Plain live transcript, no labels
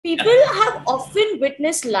People have often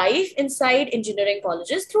witnessed life inside engineering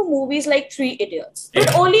colleges through movies like Three Idiots.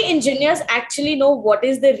 But only engineers actually know what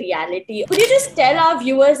is the reality. Could you just tell our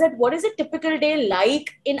viewers that what is a typical day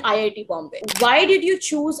like in IIT Bombay? Why did you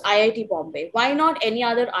choose IIT Bombay? Why not any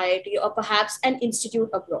other IIT or perhaps an institute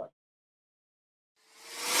abroad?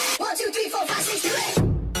 1, 2, 3, 4, 5, 6, 7, 8.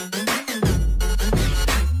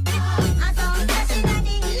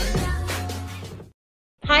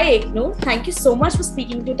 Hi Eknoor, thank you so much for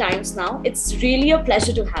speaking to Times Now. It's really a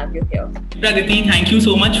pleasure to have you here. Pragati, thank you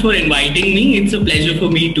so much for inviting me. It's a pleasure for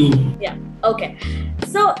me too. Yeah, okay.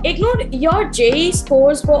 So Eknoor, your JEE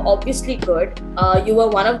scores were obviously good. You were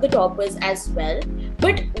one of the toppers as well.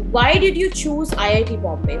 But why did you choose IIT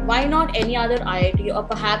Bombay? Why not any other IIT or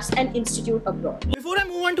perhaps an institute abroad? Before I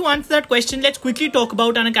move on to answer that question, let's quickly talk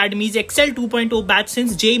about Unacademy's Excel 2.0 batch.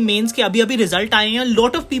 Since JEE mains के अभी result आए हैं, a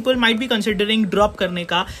lot of people might be considering drop करने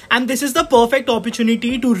का, and this is the perfect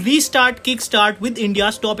opportunity to restart, kickstart with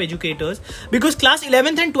India's top educators, because class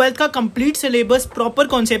 11th and 12th का complete syllabus proper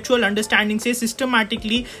conceptual understanding से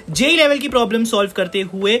systematically JEE level की problem solve करते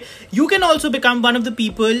हुए, you can also become one of the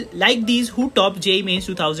people like these who top JEE mains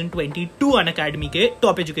 2022 Unacademy के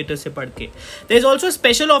top educators से पढ़ के. There is also a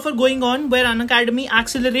special offer going on where Unacademy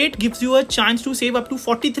Accelerate gives you a chance to save up to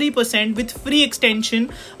 43% with free extension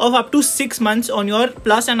of up to 6 months on your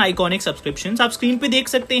Plus and Iconic subscriptions. आप screen पे देख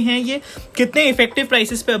सकते हैं ये कितने effective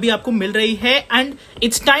prices पे अभी आपको मिल रही है, and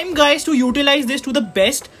it's time guys to utilize this to the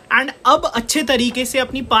best. And अब अच्छे तरीके से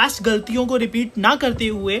अपनी past गलतियों को repeat ना करते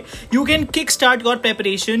हुए you can kickstart your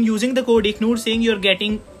preparation using the code eknoorSingh. You're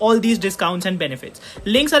getting all these discounts and benefits.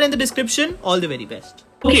 Links are in the description. All the very best.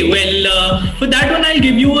 Okay, well, for that one, I'll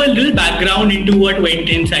give you a little background into what went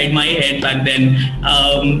inside my head back then.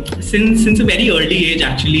 Since a very early age,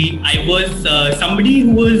 actually, I was somebody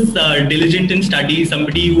who was diligent in studies,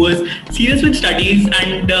 somebody who was serious with studies,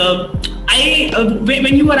 and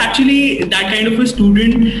when you are actually that kind of a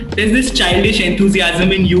student, there's this childish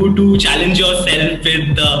enthusiasm in you to challenge yourself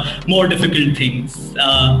with more difficult things.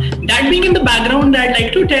 That being in the background, I'd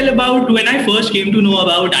like to tell about when I first came to know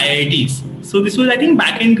about IITs. So this was, I think,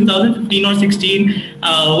 back in 2015 or 16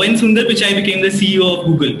 when Sundar Pichai became the CEO of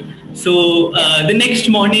Google. So the next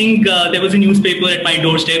morning, there was a newspaper at my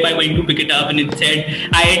doorstep. I went to pick it up and it said,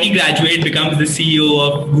 IIT graduate becomes the CEO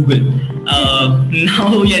of Google.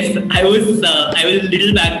 Now, yes, I was a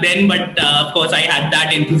little back then, but of course I had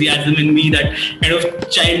that enthusiasm in me, that kind of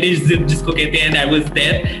childish zip jisko kehte hain, I was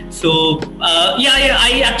there. So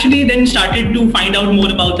I actually then started to find out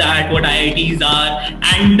more about that, what IITs are.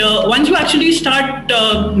 And once you actually start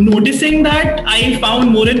noticing that, I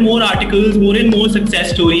found more and more articles, more and more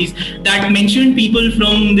success stories that mentioned people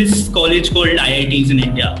from this college called IITs in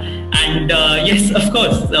India. And yes, of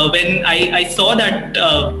course, when I saw that,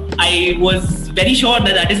 I was very sure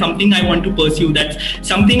that that is something I want to pursue. That's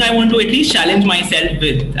something I want to at least challenge myself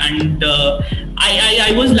with. And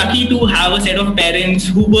I was lucky to have a set of parents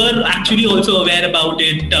who were actually also aware about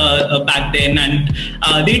it back then.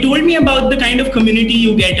 And they told me about the kind of community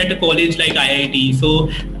you get at a college like IIT. So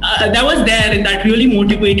that was there, that really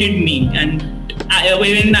motivated me. And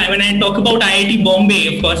when I talk about IIT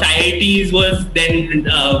Bombay, of course, IITs was then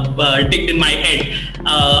ticked in my head.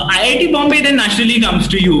 IIT Bombay then naturally comes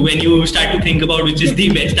to you when you start to think about which is the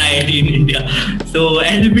best IIT in India. So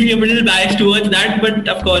I'll be a little biased towards that, but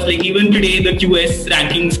of course, like even today, the QS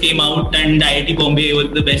rankings came out and IIT Bombay was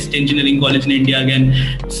the best engineering college in India again.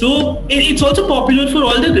 So it's also popular for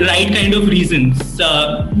all the right kind of reasons.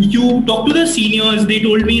 You talk to the seniors, they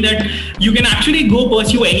told me that you can actually go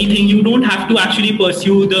pursue anything. You don't have to actually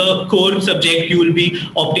pursue the core subject you will be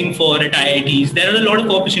opting for at IITs. There are a lot of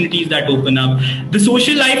opportunities that open up. The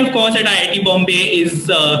social life, of course, at IIT Bombay is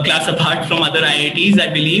class apart from other IITs, I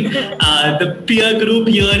believe. The peer group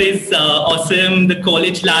here is awesome. The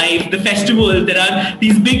college life, the festival, there are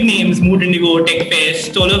these big names, Mood Indigo, Tech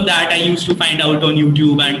Fest, all of that I used to find out on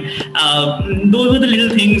YouTube. And those were the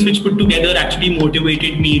little things which put together actually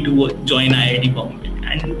motivated me to join IIT Bombay.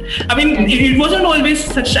 And I mean, it wasn't always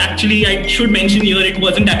such, actually, I should mention here, it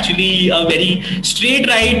wasn't actually a very straight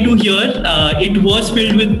ride to here. It was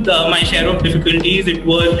filled with my share of difficulties. It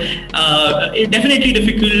was definitely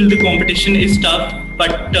difficult. The competition is tough.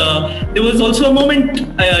 But there was also a moment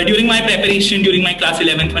during my preparation, during my class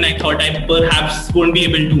 11th, when I thought I perhaps won't be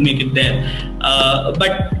able to make it there.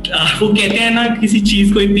 But वो कहते हैं ना, किसी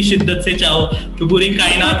चीज को इतनी शिद्दत से चाहो तो पूरी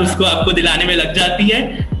कायनात उसको आपको दिलाने में लग जाती है.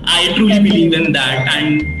 I truly believe in that,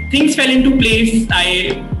 and things fell into place.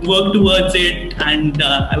 I worked towards it. and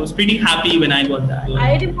I was pretty happy when I got that.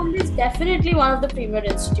 IIT Bombay is definitely one of the premier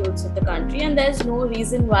institutes in the country, and there's no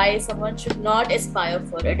reason why someone should not aspire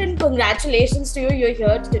for it. And congratulations to you, you're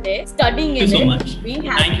here today studying in it. Thank you so much. Being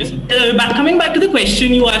happy. Thank you so much. Coming back to the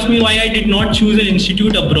question you asked me why I did not choose an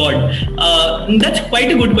institute abroad. That's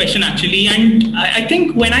quite a good question actually, and I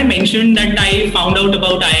think when I mentioned that I found out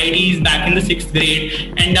about IITs back in the 6th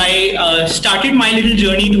grade and I started my little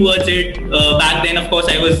journey towards it back then. Of course,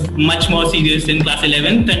 I was much more serious in class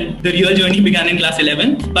 11th, and the real journey began in class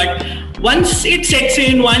 11th. But once it sets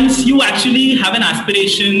in, once you actually have an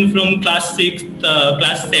aspiration from class 6th,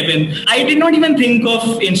 class 7th, I did not even think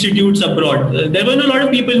of institutes abroad. There were a lot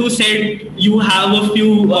of people who said you have a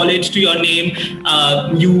few college to your name,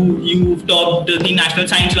 you've topped the National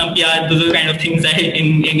Science Olympiad. Those are the kind of things I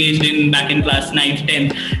engaged in back in class 9th,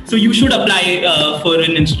 10th. So you should apply for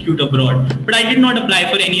an institute abroad. But I did not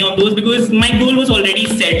apply for any of those because my goal was already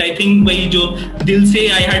set. I think by jo dil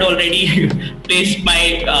se I had already placed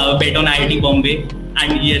my bet on IIT Bombay.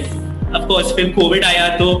 And yes, of course, when COVID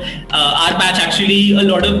aaya, to our batch actually, a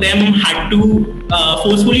lot of them had to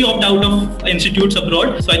forcefully opt out of institutes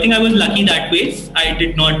abroad. So I think I was lucky that way. I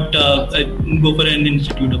did not go for an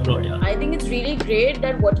institute abroad. Yeah. I think it's really great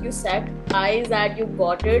that what you said is that you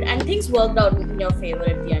got it and things worked out in your favor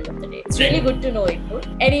at the end of the day. It's really good to know it.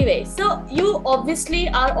 Anyway, so you obviously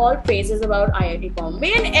are all praises about IIT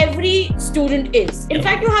Bombay, and every student is. In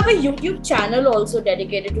fact, you have a YouTube channel also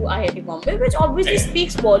dedicated to IIT Bombay, which obviously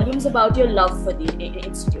speaks volumes about your love for the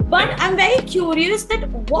institute. But I'm very curious that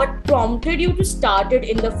what prompted you to start it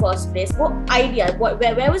in the first place? What idea?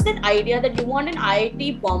 Where was that idea that you want an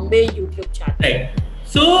IIT Bombay YouTube channel? Right.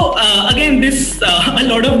 So again, a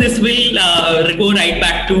lot of this will go right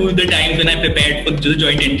back to the times when I prepared for the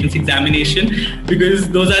joint entrance examination, because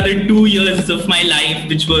those are the 2 years of my life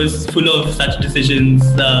which was full of such decisions.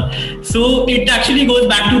 So it actually goes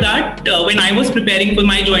back to that. When I was preparing for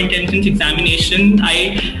my joint entrance examination,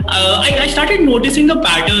 I started noticing a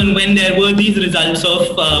pattern when there were these results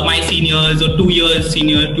of my seniors or 2 years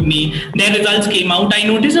senior to me. Their results came out. I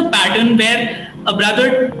noticed a pattern where a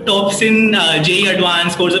brother tops in JEE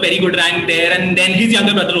Advanced, scores a very good rank there, and then his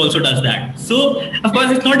younger brother also does that. So, of course,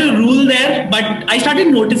 it's not a rule there, but I started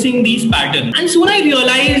noticing these patterns. And soon I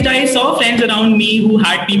realized I saw friends around me who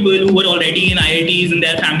had people who were already in IITs in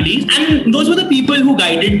their families, and those were the people who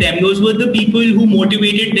guided them. Those were the people who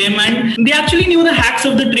motivated them, and they actually knew the hacks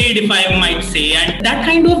of the trade, if I might say. And that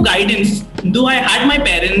kind of guidance, though I had my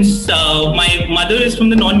parents, my mother is from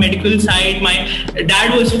the non-medical side, my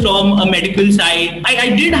dad was from a medical side.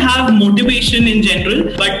 I did have motivation in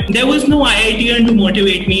general, but there was no IITian to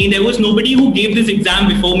motivate me. There was nobody who gave this exam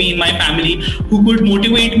before me in my family who could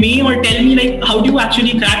motivate me or tell me like, how do you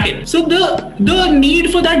actually crack it? So the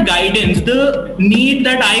need for that guidance, the need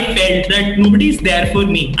that I felt that nobody is there for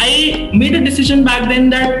me, I made a decision back then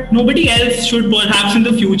that nobody else should, perhaps in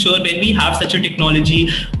the future when we have such a technology,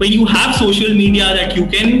 when you have social media that you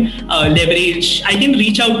can leverage, I can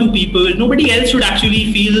reach out to people. Nobody else should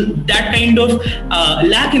actually feel that kind of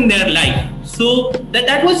lack in their life. So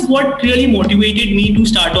that was what really motivated me to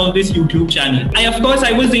start off this YouTube channel. Of course,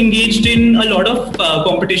 I was engaged in a lot of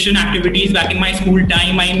competition activities back in my school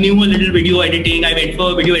time. I knew a little video editing. I went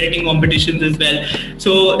for video editing competitions as well.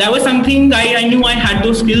 So that was something I knew I had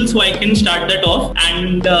those skills, so I can start that off.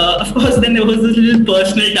 And of course, then there was this little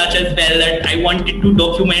personal touch as well that I wanted to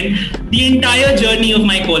document the entire journey of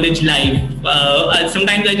my college life.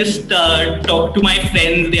 Sometimes I just talk to my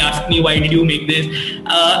friends. They ask me, why did you make this?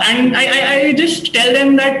 And I just tell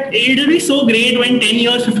them that it'll be so great when 10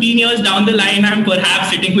 years, 15 years down the line, I'm perhaps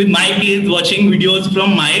sitting with my kids watching videos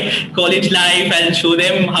from my college life. I'll show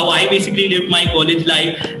them how I basically lived my college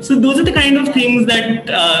life. So those are the kind of things that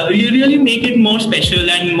really make it more special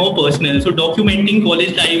and more personal. So documenting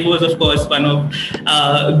college life was, of course, one of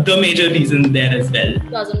the major reasons there as well.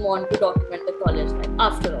 Doesn't want to document the college life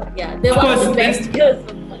after all. Yeah, they were the best years.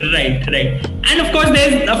 Right. And of course,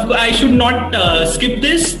 I should not skip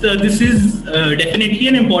this. This is definitely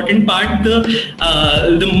an important part.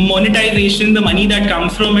 The monetization, the money that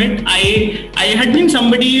comes from it. I had been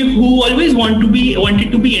somebody who always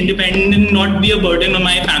wanted to be independent and not be a burden on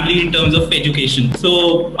my family in terms of education.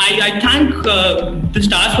 So I thank the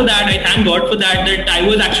stars for that. I thank God for that I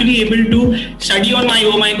was actually able to study on my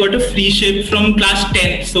own. I got a free ship from class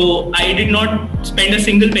 10th. So I did not spend a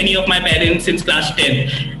single penny of my parents since class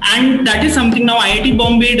 10th. And that is something something. Now IIT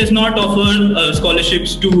Bombay does not offer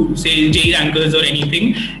scholarships to say JEE rankers or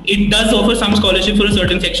anything. It does offer some scholarship for a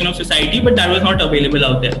certain section of society, but that was not available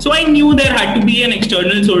out there. So I knew there had to be an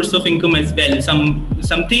external source of income as well,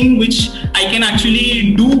 something which I can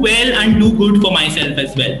actually do well and do good for myself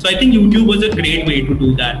as well. So I think YouTube was a great way to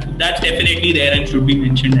do that. That's definitely there and should be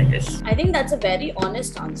mentioned, I guess. I think that's a very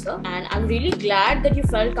honest answer, and I'm really glad that you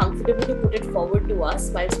felt comfortable to put it forward to us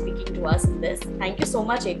while speaking to us in this. Thank you so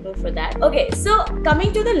much, Eknoor, for that. Okay, so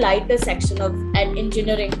coming to the lighter section of an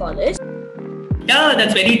engineering college. Yeah,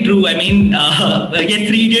 that's very true. I mean, again,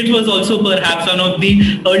 3 Idiots was also perhaps one of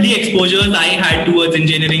the early exposures I had towards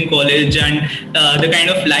engineering college and the kind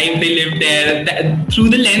of life they lived there. Through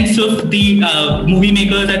the lens of the movie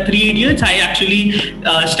makers at 3 Idiots, I actually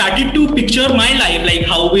started to picture my life, like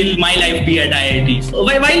how will my life be at IITs.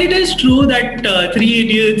 While it is true that 3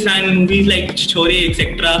 Idiots and movies like Chore,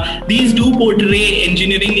 etc., these do portray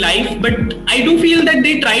engineering life, but I do feel that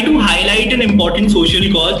they try to highlight an important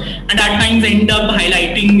social cause and at times end up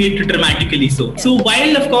highlighting it dramatically so. So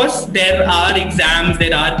while of course there are exams,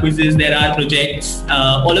 there are quizzes, there are projects,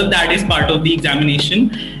 all of that is part of the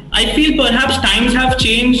examination, I feel perhaps times have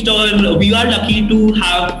changed, or we are lucky to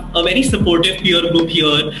have a very supportive peer group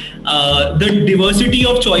here. The diversity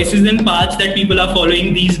of choices and paths that people are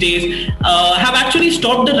following these days have actually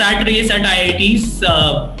stopped the rat race at IITs.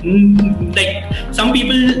 Like some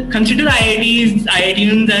people consider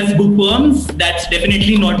IITians as bookworms. That's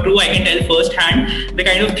definitely not true. I can tell firsthand. The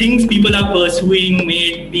kind of things people are pursuing, may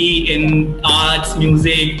it be in arts,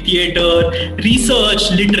 music, theatre,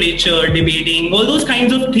 research, literature, debating, all those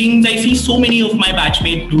kinds of things I see so many of my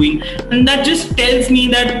batchmates doing, and that just tells me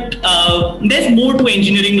that there's more to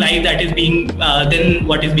engineering life that is being than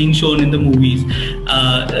what is being shown in the movies.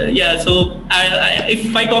 Yeah, so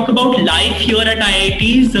if I talk about life here at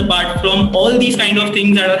IITs, apart from all these kind of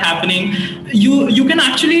things that are happening, you can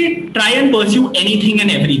actually try and pursue anything and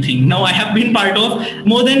everything. Now I have been part of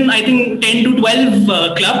more than I think 10 to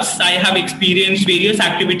 12 clubs. I have experienced various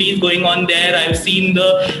activities going on there. I've seen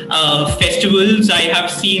the festivals, I have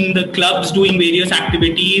seen the clubs doing various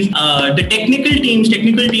activities. The technical teams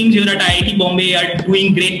here at IIT Bombay are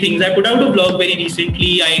doing great things. I put out a vlog very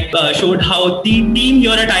recently. I showed how the team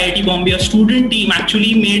here at IIT Bombay, a student team,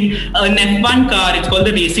 actually made an F1 car. It's called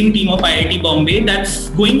the racing team of IIT Bombay. That's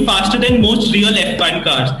going faster than most real F1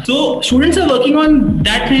 cars. So students are working on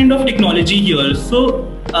that kind of technology here. So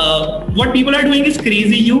what people are doing is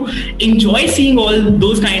crazy. You enjoy seeing all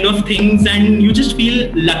those kind of things and you just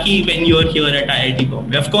feel lucky when you're here at IIT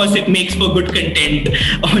Bombay. Of course, it makes for good content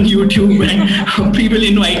on YouTube and people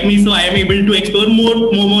invite me, so I am able to explore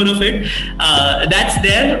more of it. That's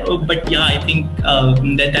there, but yeah, I think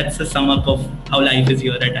that's a sum up of how life is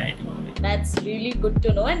here at IIT Bombay. That's really good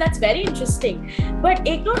to know, and that's very interesting. But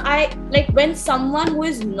Eknoor, when someone who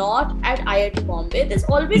is not at IIT Bombay, there's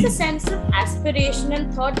always a sense of aspiration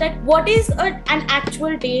and thought that what is an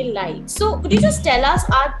actual day like? So could you just tell us,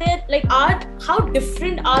 how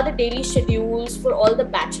different are the daily schedules for all the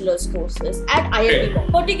bachelor's courses at IIT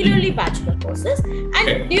Bombay, particularly bachelor courses?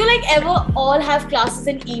 And do you ever all have classes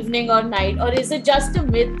in evening or night, or is it just a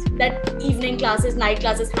myth that evening classes, night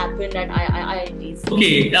classes happen at IITs?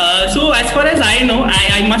 Okay, so as far as I know,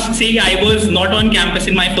 I must say I was not on campus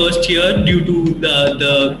in my first year due to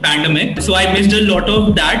the pandemic. So I missed a lot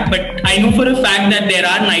of that, but I know for a fact that there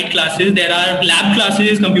are night classes, there are lab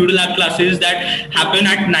classes, computer lab classes that happen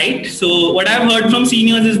at night. So what I've heard from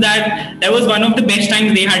seniors is that was one of the best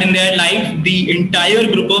times they had in their life. The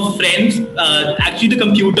entire group of friends, actually the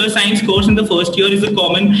computer science course in the first year is a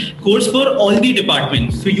common course for all the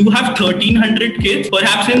departments. So you have 1,300 kids,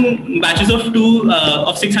 perhaps in batches of 2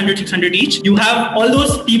 of 600 each. You have all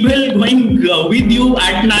those people going with you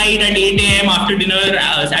at night at 8 a.m. after dinner,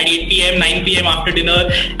 at 8 p.m., 9 p.m. after dinner,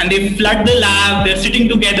 and they flood the lab. They're sitting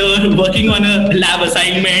together working on a lab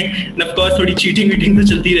assignment, and of course, थोड़ी cheating तो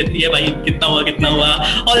चलती रहती है भाई, कितना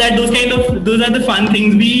हुआ, all that. Those are the fun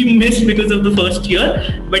things we missed because of the first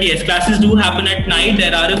year. But yes, classes do happen at night.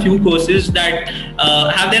 There are a few courses that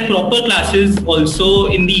have their proper classes also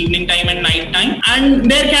in the evening time and night time, and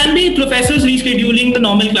there can be professors rescheduling the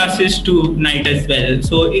normal classes to night as well.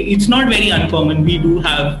 So it's not very uncommon. We do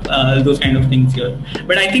have those kind of things here,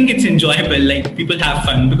 but I think it's enjoyable. Like people have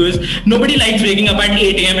fun because nobody likes waking up at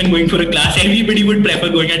 8 a.m. and going for a class. Everybody would prefer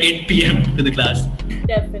going at 8 p.m. to the class.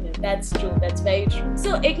 Definitely, that's true. That's very true.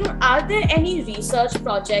 So, Eknoor, are there any research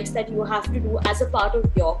projects that you have to do as a part of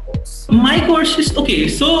your course? My course is okay.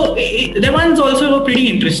 So that one's also pretty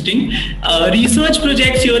interesting. Research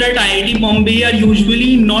projects here at IIT Bombay are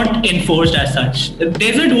usually not enforced as such.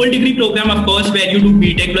 There's a dual degree program, of course, where you do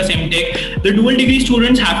BTech plus MTech. The dual degree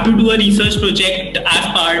students have to do a research project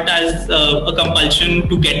as a compulsion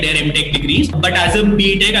to get their MTech degrees. But as a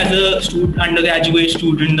BTech, as a undergraduate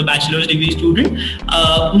student, the bachelor's degree student,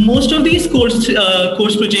 most of these course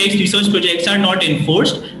projects, research projects are not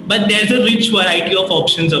enforced, but there's a rich variety of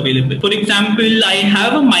options available. For example, I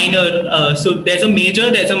have a minor, so there's a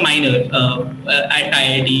major, there's a minor at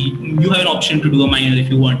IIT. You have an option to do a minor if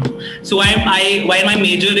you want to. So while my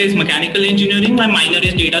major is mechanical engineering, my minor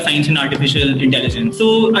is data science and artificial intelligence.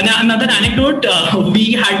 So another anecdote,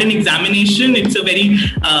 we had an examination. It's a very,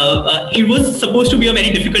 it was supposed to be a very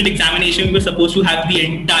difficult examination. We were supposed to have the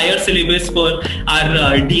entire syllabus for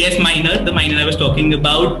our DS minor, the minor I was talking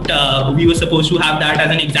about. We were supposed to have that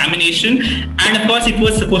as an examination, and of course it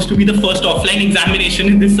was supposed to be the first offline examination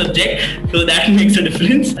in this subject, so that makes a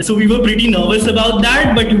difference. So we were pretty nervous about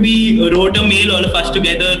that, but we wrote a mail, all of us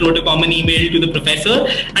together wrote a common email to the professor,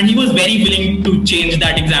 and he was very willing to change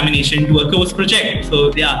that examination to a course project.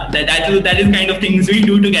 So yeah, that is kind of things we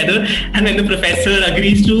do together, and when the professor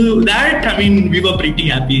agrees to that, I mean, we were pretty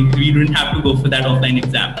happy. We didn't have to go for that offline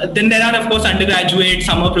exam. Then there are of course undergraduate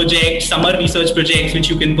summer projects, summer research projects which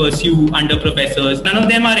you can pursue under professors. None of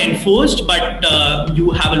them are enforced, but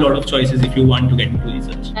you have a lot of choices if you want to get into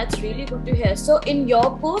research. That's really good to hear. So in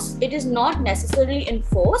your course, it is not necessarily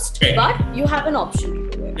enforced, Right. but you have an option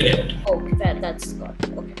to do it. Correct. Okay, fair, that's good.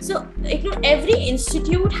 Okay. So, every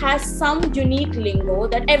institute has some unique lingo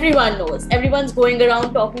that everyone knows. Everyone's going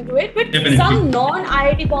around talking to it, but Definitely. some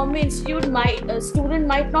non-IIT Bombay institute student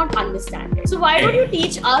might not understand it. So why don't you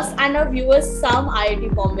teach us and our viewers some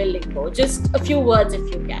IIT Bombay lingo? Just a few words if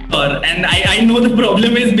you can. And I know the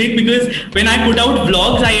problem is big because when I put out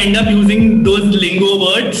vlogs, I end up using those lingo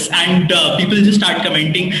words, and people just start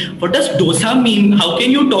commenting, what does dosa mean? How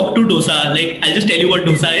can you talk to dosa? Like, I'll just tell you what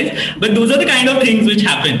dosa is. But those are the kind of things which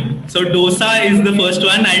happen. So dosa is the first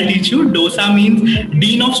one I'll teach you. Dosa means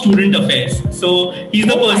Dean of Student Affairs. So he's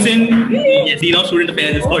the person, yes, Dean of Student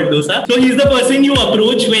Affairs is called dosa. So he's the person you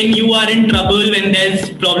approach when you are in trouble, when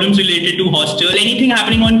there's problems related to hostel, anything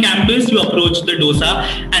happening on campus, you approach the dosa.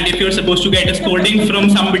 And if you're supposed to get a scolding from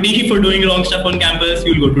somebody for doing wrong stuff on campus,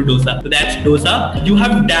 you'll go to dosa. So that's dosa. You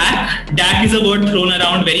have DAC. DAC is a word thrown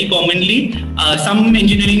around very commonly. Some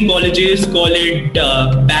engineering colleges call it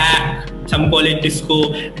BAC. Some call it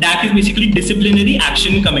DISCO. DAC is basically Disciplinary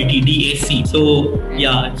Action Committee, DAC. So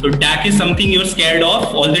yeah, so DAC is something you're scared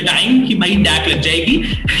of all the time. कि भाई DAC लग जाएगी,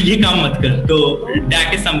 ये काम मत कर. So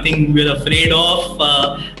DAC is something we're afraid of.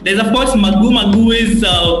 There's of course Maggu. Maggu is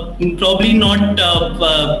probably not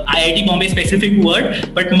IIT Bombay specific word,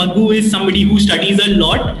 but Maggu is somebody who studies a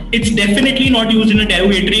lot. It's definitely not used in a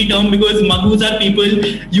derogatory term because Maggus are people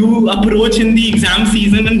you approach in the exam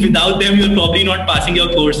season, and without them you're probably not passing your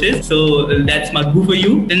courses. So that's Maggu for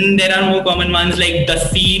you. Then there are more common ones like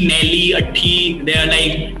Dassi, Nelly, Athi. They are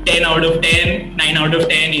like 10 out of 10, 9 out of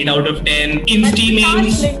 10, 8 out of 10. Insti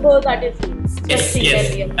means... that is used. Yes,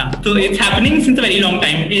 yes. Yeah. So it's happening since a very long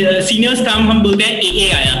time. Seniors come, हम बोलते हैं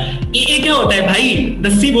AA आया. AA क्या होता है भाई?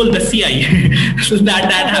 दस्सी बोल दस्सी आई. So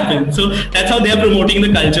that happens. So that's how they are promoting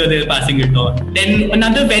the culture. They are passing it on. Then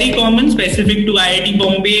another very common specific to IIT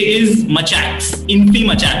Bombay is machaks. Infi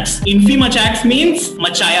machaks. Infi machaks means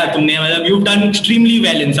machaya तुमने. मतलब you've done extremely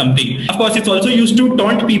well in something. Of course, it's also used to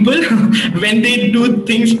taunt people when they do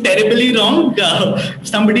things terribly wrong.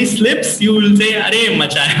 Somebody slips, you will say अरे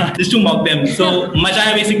machaya, just to mock them. So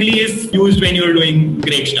machaya basically is used when you're doing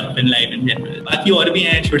great stuff in life in general. बाकी और भी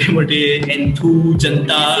हैं छोटे मोटे enthu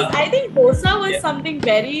Janata. I think dosa was something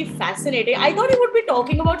very fascinating. I thought you would be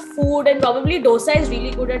talking about food, and probably dosa is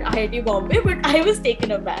really good at IIT Bombay, but I was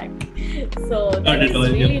taken aback. So that is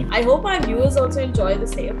really. I hope our viewers also enjoy the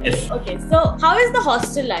same. Yes. Okay, so how is the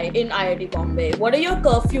hostel life in IIT Bombay? What are your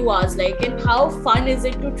curfew hours like, and how fun is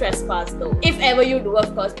it to trespass though? If ever you do,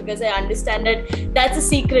 of course, because I understand that that's a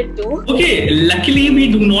secret too. Okay, luckily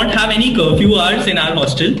we do not have any curfew hours in our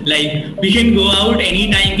hostel. Like, we can go out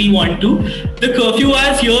anytime we want to. The curfew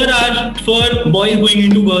hours here are for boys going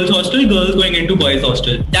into girls hostel, girls going into boys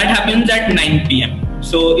hostel. That happens at 9 PM.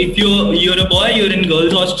 So if you're a boy, you're in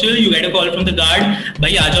girls hostel, you get a call from the guard,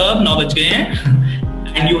 bhai aa jao ab 9 baj gaye hain.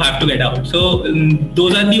 and you have to get out. So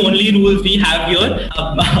those are the only rules we have here.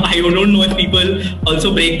 I don't know if people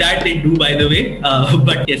also break that. They do, by the way.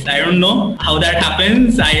 But yes, I don't know how that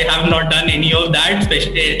happens. I have not done any of that,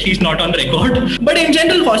 especially, at least not on record. But in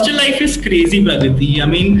general, hostel life is crazy, Pragati. I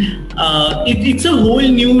mean, it's a whole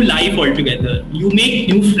new life altogether. You make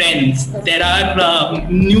new friends. There are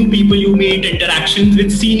new people you meet, interactions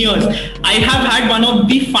with seniors. I have had one of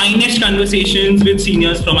the finest conversations with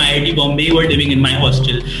seniors from IIT Bombay who are living in my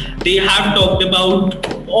hostel. They have talked about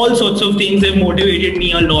all sorts of things. They've motivated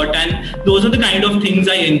me a lot, and those are the kind of things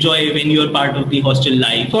I enjoy when you're part of the hostel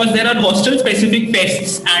life. Because there are hostel specific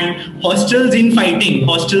fests and hostels in fighting.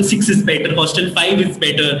 Hostel 6 is better, hostel 5 is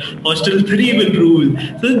better, hostel 3 will rule.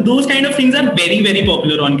 So those kind of things are very, very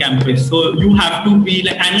popular on campus. So you have to be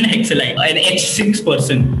like, I'm an Hexalite, an H6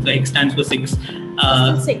 person. So X stands for 6.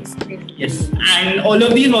 6. Yes, and all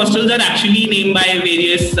of these hostels are actually named by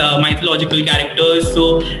various mythological characters.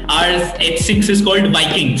 So ours, H6 is called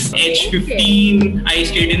Vikings. H15 I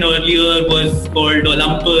stayed in earlier was called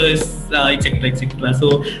Olympus, etc., etc.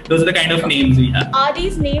 So those are the kind of names we have. Are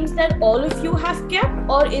these names that all of you have kept,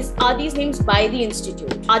 or are these names by the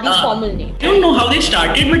institute? Are these formal names? I don't know how they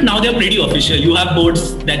started, but now they're pretty official. You have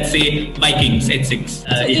boards that say Vikings, H6.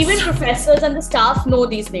 So even professors and the staff know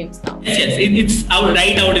these names now? Yes, it's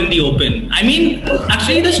right out in the open. I mean,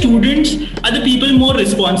 actually the students are the people more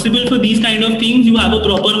responsible for these kind of things. You have a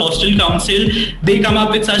proper hostel council. They come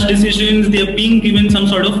up with such decisions. They're being given some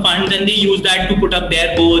sort of funds and they use that to put up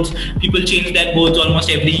their boards. People change their boards almost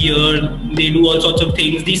every year. They do all sorts of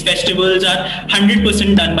things. These festivals are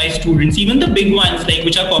 100% done by students. Even the big ones, like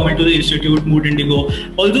which are common to the institute, Mood Indigo,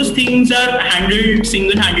 all those things are handled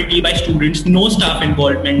single-handedly by students. No staff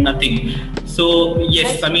involvement, nothing. So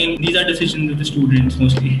yes, I mean, these are decisions of the students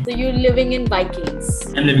mostly. So you're living in Vikings?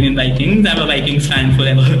 I'm living in Vikings. I'm a Vikings fan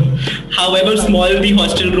forever. However small the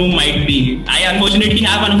hostel room might be. I unfortunately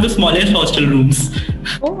have one of the smallest hostel rooms.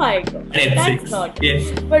 Oh my god. That's not.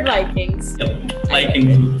 Yes. But Vikings. Yep.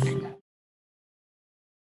 Vikings.